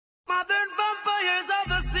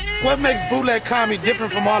What makes Bootleg Comedy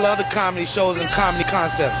different from all the other comedy shows and comedy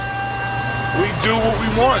concepts? We do what we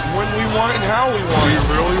want, when we want, and how we want. Do you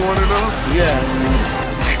really want to know? Yeah.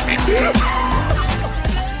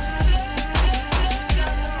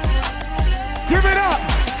 Give it up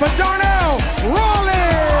for Donnell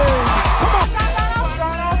Rawlings! Come on!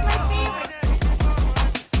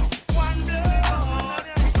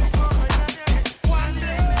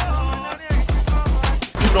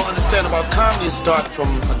 People don't understand about comedy start from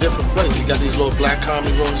a different place. You got these little black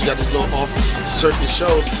comedy rooms, you got these little off-circuit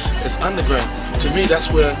shows. It's underground. To me,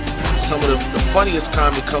 that's where some of the funniest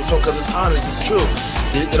comedy comes from, because it's honest, it's true.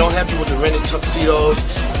 They don't have you with the rented tuxedos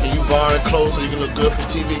and you borrowing clothes so you can look good for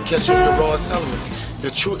TV, catch you with the rawest element,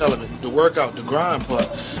 the true element, the workout, the grind part.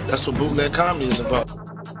 That's what Bootleg Comedy is about.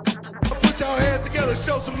 Put y'all hands together,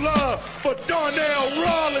 show some love for Donnell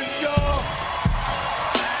Rawlings, y'all.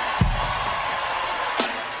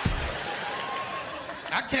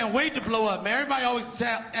 I can't wait to blow up, man. Everybody always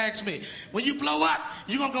asks me, when you blow up,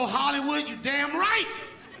 you gonna go Hollywood? You damn right.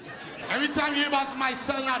 Every time you hear about somebody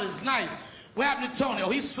selling out, it's nice. What happened to Tony? Oh,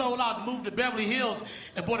 he sold out and moved to Beverly Hills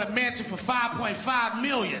and bought a mansion for $5.5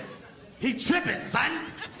 million. He tripping, son.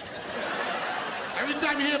 Every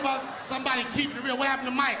time you hear about somebody keeping it real, what happened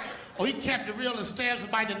to Mike? Oh, he kept it real and stabbed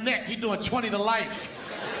somebody in the neck. He doing 20 to life.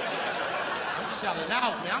 I'm selling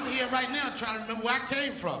out, man. I'm here right now trying to remember where I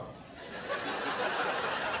came from.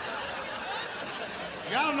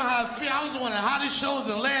 Y'all don't know how I feel. I was one of the hottest shows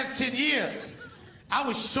in the last 10 years. I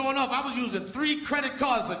was showing up. I was using 3 credit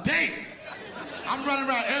cards a day. I'm running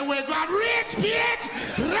around everywhere going, I'm rich, bitch!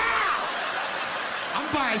 Rah!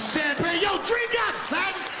 I'm buying champagne. Yo, drink up,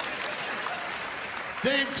 son!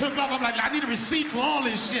 Dave took off. I'm like, I need a receipt for all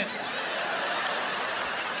this shit.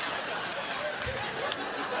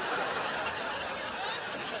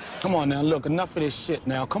 Come on now, look, enough of this shit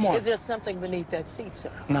now, come on. Is there something beneath that seat,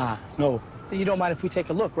 sir? Nah, no. You don't mind if we take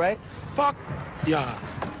a look, right? Fuck yeah.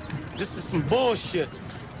 This is some bullshit.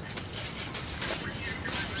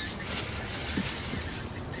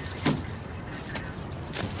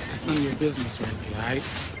 That's none of your business right there, all right?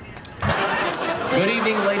 Good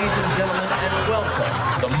evening, ladies and gentlemen, and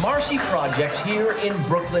welcome to the Marcy Projects here in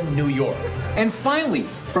Brooklyn, New York. And finally,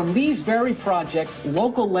 from these very projects,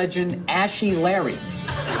 local legend Ashy Larry.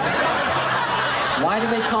 Why do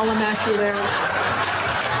they call him Ashy Larry?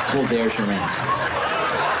 Well, there's your answer.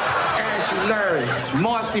 Ashy Larry,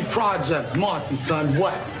 Marcy Projects. Marcy, son,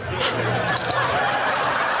 what?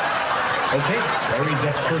 Okay, Larry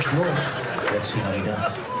gets first word. Let's see how he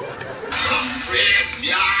does.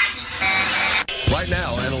 Right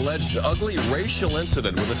now, an alleged ugly racial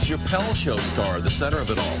incident with a Chappelle show star, the center of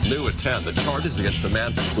it all. New at 10, the charges against the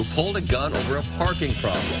man who pulled a gun over a parking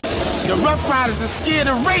problem. The Rough Riders are scared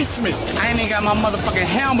to race me. I ain't even got my motherfucking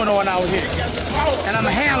helmet on out here. And I'm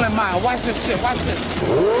handling mine. Watch this shit, watch this.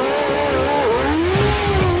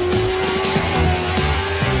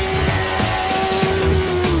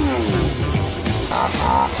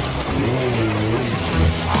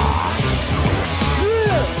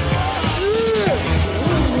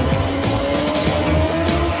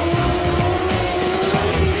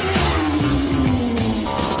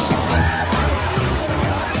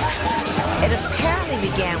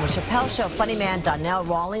 Began with Chappelle show funny man Donnell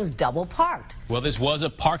Rawlings double parked. Well, this was a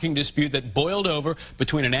parking dispute that boiled over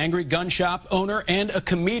between an angry gun shop owner and a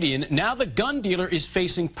comedian. Now the gun dealer is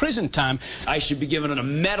facing prison time. I should be given a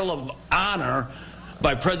Medal of Honor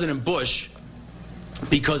by President Bush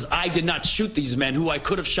because I did not shoot these men who I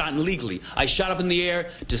could have shot illegally. I shot up in the air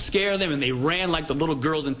to scare them, and they ran like the little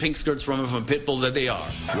girls in pink skirts from a pit bull that they are.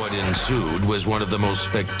 What ensued was one of the most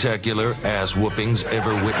spectacular ass whoopings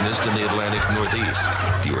ever witnessed in the Atlantic Northeast.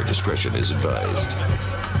 Viewer discretion is advised.